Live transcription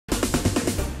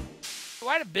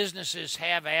Why do businesses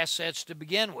have assets to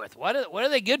begin with? What are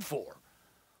they good for?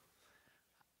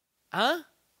 Huh?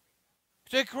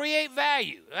 To create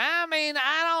value. I mean,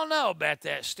 I don't know about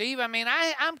that, Steve. I mean,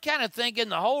 I'm kind of thinking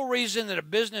the whole reason that a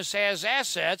business has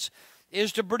assets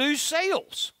is to produce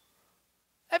sales.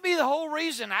 That'd be the whole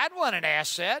reason I'd want an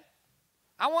asset.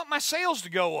 I want my sales to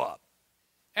go up.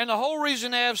 And the whole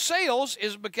reason to have sales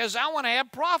is because I want to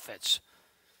have profits.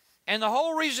 And the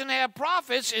whole reason to have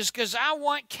profits is because I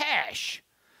want cash.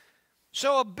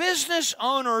 So a business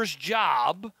owner's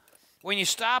job, when you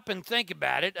stop and think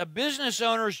about it, a business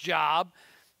owner's job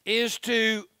is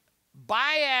to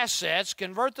buy assets,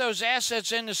 convert those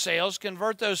assets into sales,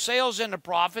 convert those sales into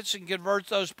profits, and convert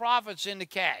those profits into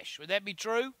cash. Would that be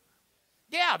true?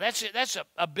 Yeah, that's it. That's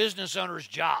a business owner's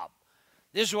job.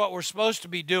 This is what we're supposed to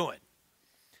be doing.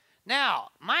 Now,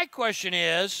 my question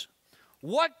is,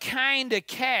 what kind of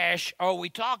cash are we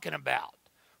talking about?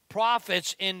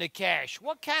 Profits into cash.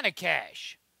 What kind of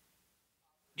cash?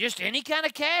 Just any kind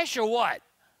of cash or what?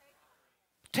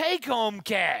 Take-home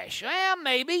cash. Well,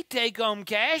 maybe take-home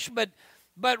cash, but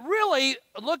really,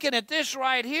 looking at this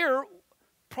right here,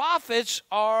 profits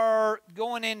are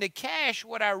going into cash.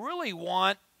 What I really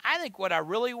want, I think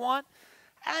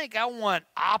I want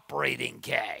operating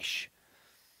cash.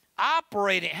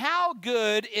 Operating. How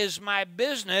good is my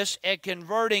business at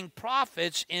converting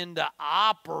profits into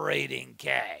operating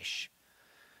cash?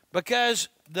 Because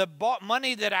the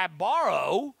money that I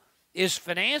borrow is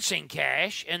financing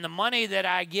cash, and the money that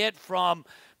I get from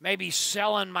maybe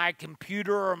selling my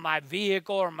computer or my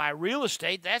vehicle or my real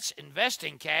estate, that's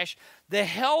investing cash. The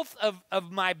health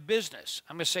of my business,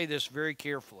 I'm going to say this very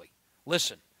carefully.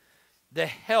 Listen, the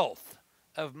health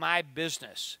of my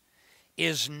business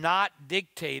is not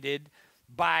dictated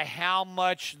by how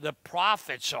much the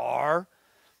profits are.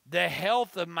 The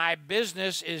health of my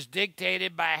business is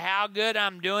dictated by how good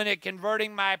I'm doing at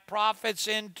converting my profits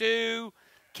into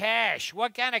cash.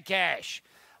 What kind of cash?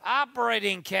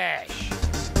 Operating cash.